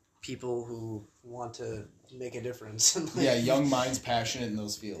people who want to make a difference. And, like, Yeah, young minds passionate in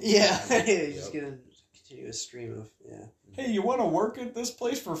those fields. Yeah, you just get a continuous stream of, yeah. Hey, you want to work at this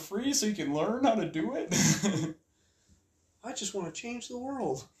place for free so you can learn how to do it? I just want to change the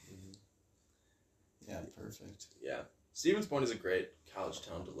world. Yeah, perfect. Yeah. Stevens Point is a great college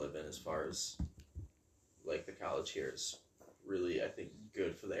town to live in as far as, like, the college here is really, I think,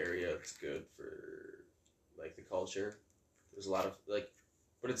 good for the area. It's good for, like, the culture. There's a lot of, like,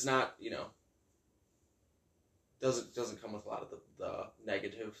 but it's not, doesn't come with a lot of the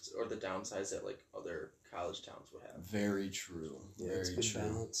negatives or the downsides that, like, other college towns would have. Very true. Yeah, it's Very good true.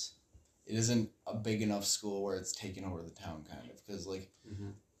 balance. It isn't a big enough school where it's taking over the town, kind of. Because, like,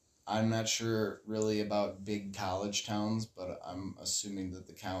 I'm not sure really about big college towns, but I'm assuming that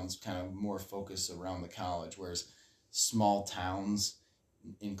the towns kind of more focus around the college, whereas small towns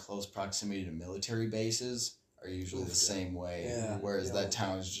in close proximity to military bases are usually the same way. Yeah. Whereas Yeah. that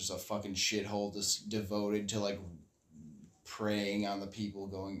town is just a fucking shithole just devoted to, like, preying on the people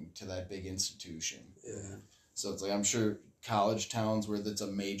going to that big institution. Yeah. So it's like, I'm sure college towns where that's a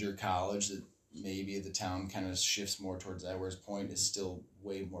major college, that maybe the town kind of shifts more towards that, whereas Point is still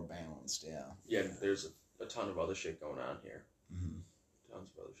way more balanced, yeah. Yeah, there's a ton of other shit going on here. Mm-hmm. Tons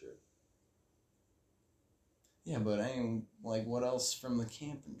of other shit. Yeah, but I mean, like, what else from the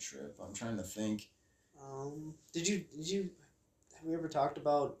camping trip? I'm trying to think. Did you have we ever talked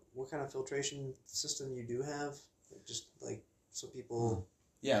about what kind of filtration system you do have? Like, just like so people.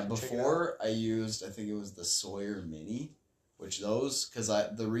 Yeah, Check it before I used, I think it was the Sawyer Mini, which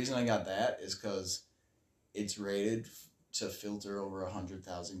the reason I got that is because it's rated to filter over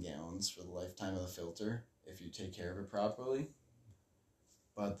 100,000 gallons for the lifetime of the filter if you take care of it properly.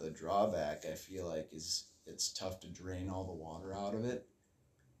 But the drawback, I feel like, is it's tough to drain all the water out of it,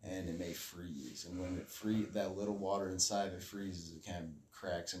 and it may freeze. And when that little water inside of it freezes, it kind of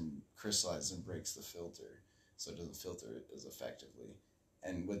cracks and crystallizes and breaks the filter, so it doesn't filter it as effectively.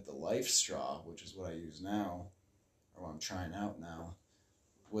 And with the Life Straw, which is what I use now, or what I'm trying out now,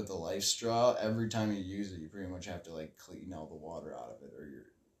 with the Life Straw, every time you use it, you pretty much have to, like, clean all the water out of it,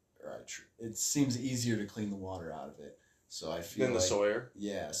 it seems easier to clean the water out of it. So I feel Then the Sawyer.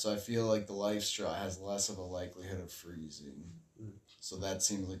 Yeah, so I feel like the Life Straw has less of a likelihood of freezing. So that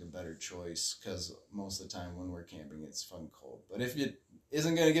seems like a better choice, because most of the time when we're camping, it's fun cold. But if it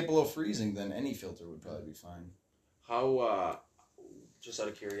isn't going to get below freezing, then any filter would probably be fine. How, just out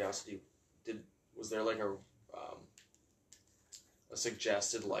of curiosity, was there like a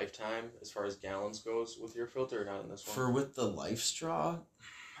suggested lifetime as far as gallons goes with your filter, or not in this one? With the Life Straw,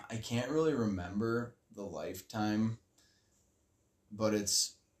 I can't really remember the lifetime, but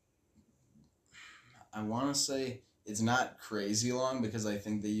I want to say it's not crazy long, because I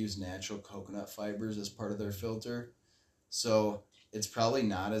think they use natural coconut fibers as part of their filter. So it's probably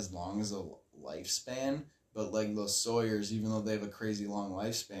not as long as a lifespan, but like those Sawyers, even though they have a crazy long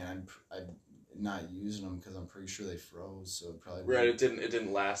lifespan, I'm not using them because I'm pretty sure they froze, so it probably Right, it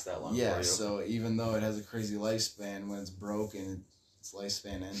didn't last that long. Yeah, for you. so even though it has a crazy lifespan, when it's broken, its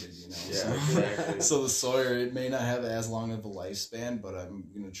lifespan ended, you know. Yeah, So, exactly. so the Sawyer, it may not have as long of a lifespan, but I'm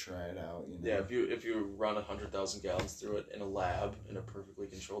gonna try it out. You know. Yeah, if you run 100,000 gallons through it in a lab in a perfectly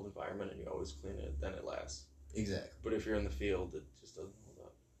controlled environment and you always clean it, then it lasts. Exactly. But if you're in the field, it just doesn't hold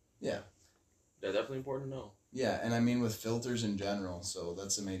up. Yeah. Yeah, definitely important to know. Yeah, and I mean with filters in general, so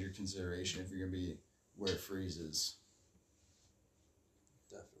that's a major consideration if you're gonna be where it freezes.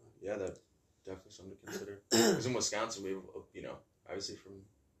 Definitely. Yeah, that definitely something to consider. Because in Wisconsin, we have, obviously from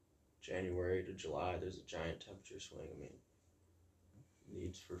January to July, there's a giant temperature swing. I mean,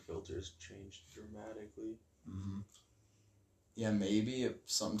 needs for filters change dramatically. Mm-hmm. Yeah, maybe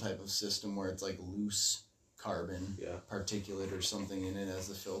some type of system where it's like loose carbon particulate or something in it as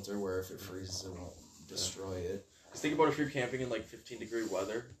a filter, where if it freezes, it won't destroy it. Just think about if you're camping in like 15-degree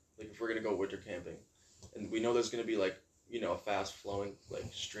weather, like if we're gonna go winter camping, and we know there's gonna be like, you know, a fast flowing like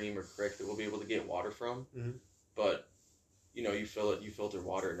stream or creek that we'll be able to get water from, but you know, you filter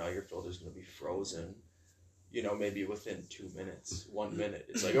water, now your filter's gonna be frozen, you know, maybe within 2 minutes, 1 minute.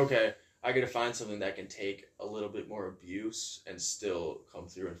 It's like, okay, I gotta find something that can take a little bit more abuse and still come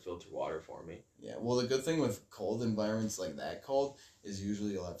through and filter water for me. Yeah, well, the good thing with cold environments like that cold is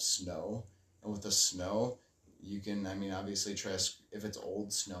usually you'll have snow. And with the snow, you can, I mean, obviously if it's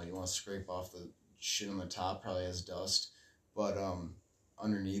old snow, you want to scrape off the shit on the top, probably has dust. But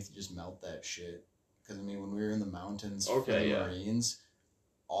underneath, you just melt that shit. Because, I mean, when we were in the mountains for the Marines,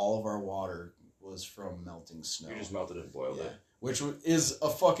 all of our water was from melting snow. You just melted it and boiled it. Which is a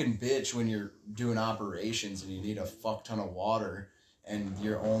fucking bitch when you're doing operations and you need a fuck ton of water, and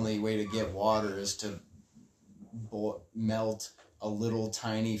your only way to get water is to melt a little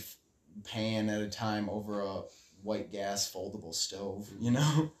tiny pan at a time over a white gas foldable stove, you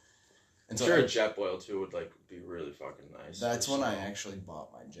know? And so a jet boil too would like be really fucking nice. That's when I actually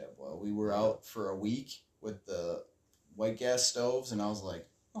bought my jet boil. We were out for a week with the white gas stoves, and I was like,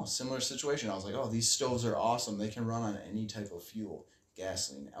 oh, similar situation. I was like, oh, these stoves are awesome. They can run on any type of fuel.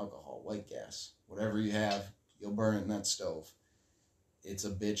 Gasoline, alcohol, white gas. Whatever you have, you'll burn it in that stove. It's a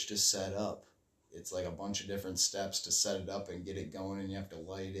bitch to set up. It's like a bunch of different steps to set it up and get it going, and you have to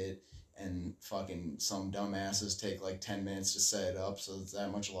light it. And fucking some dumbasses take like 10 minutes to set it up, so it's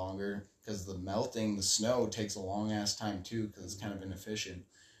that much longer. Because the melting, the snow takes a long-ass time too, because it's kind of inefficient.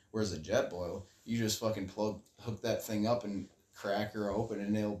 Whereas a jet boil, you just fucking hook that thing up and crack her open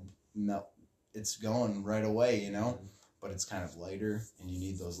and it'll melt. It's going right away, you know, but it's kind of lighter and you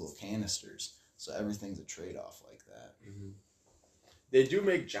need those little canisters, so everything's a trade-off like that. They do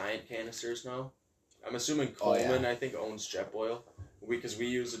make giant canisters now. I'm assuming Coleman I think owns jet boil, because we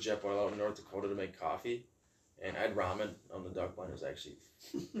use a jet boil out in North Dakota to make coffee, and I had ramen on the duck blind. It was actually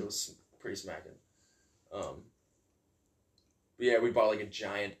it was pretty smacking. But yeah, we bought like a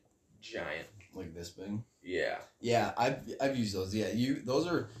giant like this big. Yeah, I've used those. Yeah, you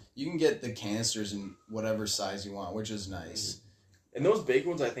can get the canisters in whatever size you want, which is nice. And those big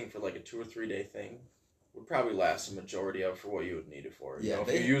ones, I think, for like a 2 or 3 day thing, would probably last the majority of for what you would need it for. You know,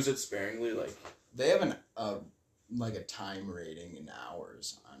 if you use it sparingly, like they have like a time rating in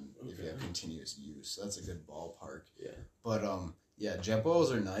hours on if you have continuous use. So that's a good ballpark. Yeah. But yeah, jet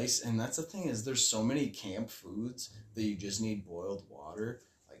boils are nice, and that's the thing is there's so many camp foods that you just need boiled water,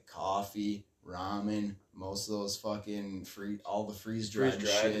 like coffee, ramen, most of those fucking all the freeze-dried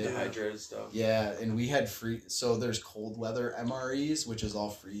shit. Dehydrated stuff. Yeah, and we had so there's cold weather MREs, which is all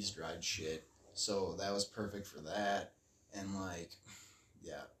freeze-dried shit. So that was perfect for that. And like,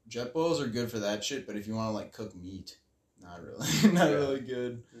 yeah, jet boils are good for that shit, but if you want to like cook meat, not really, really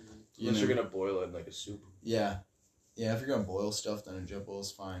good. Unless you're gonna boil it in like a soup. Yeah, if you're gonna boil stuff, then a jet boil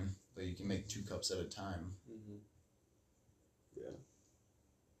is fine, but you can make 2 cups at a time. Yeah.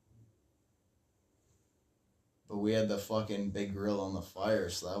 But we had the fucking big grill on the fire,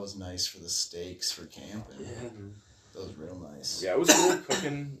 so that was nice for the steaks for camping. Yeah. That was real nice. Yeah, it was cool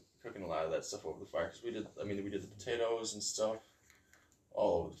cooking a lot of that stuff over the fire, because we did the potatoes and stuff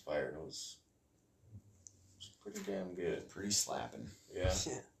all over the fire, and it was pretty damn good. Pretty slapping. Yeah.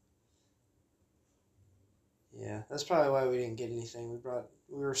 Yeah, that's probably why we didn't get anything.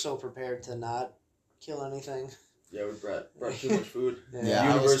 We were so prepared to not kill anything. Yeah, we brought too much food. Yeah,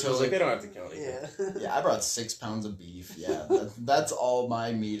 the universe was like, they don't have to kill anything. Yeah. Yeah, I brought 6 pounds of beef. Yeah, that's all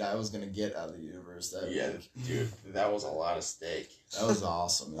my meat I was gonna get out of the universe that week. Dude, that was a lot of steak. That was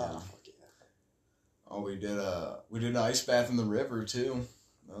awesome. Yeah. Oh, fuck yeah. Oh, we did an ice bath in the river too.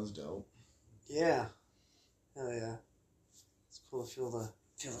 That was dope. Yeah. Hell yeah. It's cool to feel the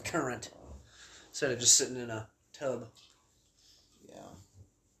current instead of just sitting in a tub. Yeah.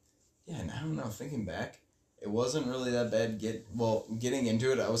 Yeah, and I don't know, thinking back, it wasn't really that bad getting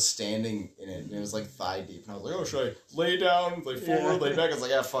into it. I was standing in it and it was like thigh deep, and I was like, oh, should I lay down, lay forward, lay back? I was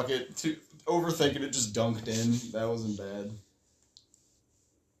like, yeah, fuck it. Overthinking it, just dunked in. That wasn't bad.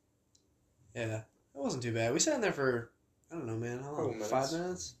 Yeah. It wasn't too bad. We sat in there for, I don't know, man, how long? 5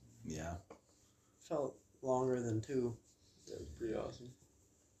 minutes? Yeah. Felt longer than 2. That was pretty awesome.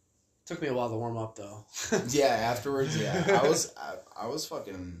 Took me a while to warm up, though. Yeah, afterwards, yeah. I was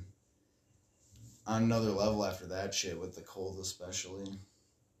fucking on another level after that shit with the cold especially.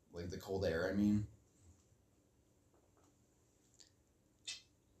 Like the cold air, I mean.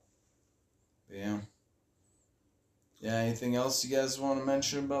 But yeah. Yeah, anything else you guys want to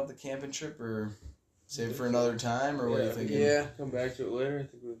mention about the camping trip, or save it for another time, or what are you thinking? Yeah. Come back to it later. I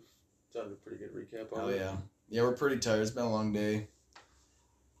think we've done a pretty good recap on Oh it. yeah. Yeah, we're pretty tired. It's been a long day.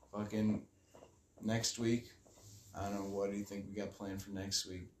 Fucking next week. I don't know. What do you think we got planned for next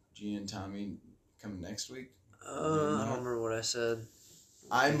week? Gina and Tommy coming next week? I don't remember what I said.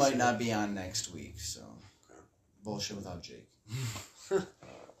 I might not be on next week, so bullshit without Jake. We'll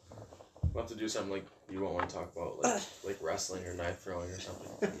have to do something like you won't want to talk about, like wrestling or knife throwing or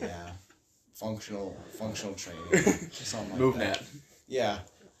something. Yeah, functional training, something like Move that. net. Yeah,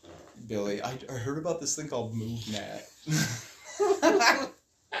 Billy, I heard about this thing called MoveNet.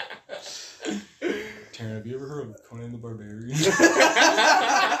 Taryn, have you ever heard of Conan the Barbarian?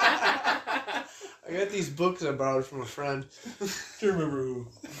 I got these books I borrowed from a friend. Can't remember who.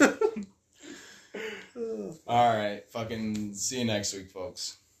 All right, fucking see you next week,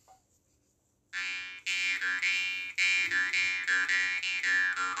 folks.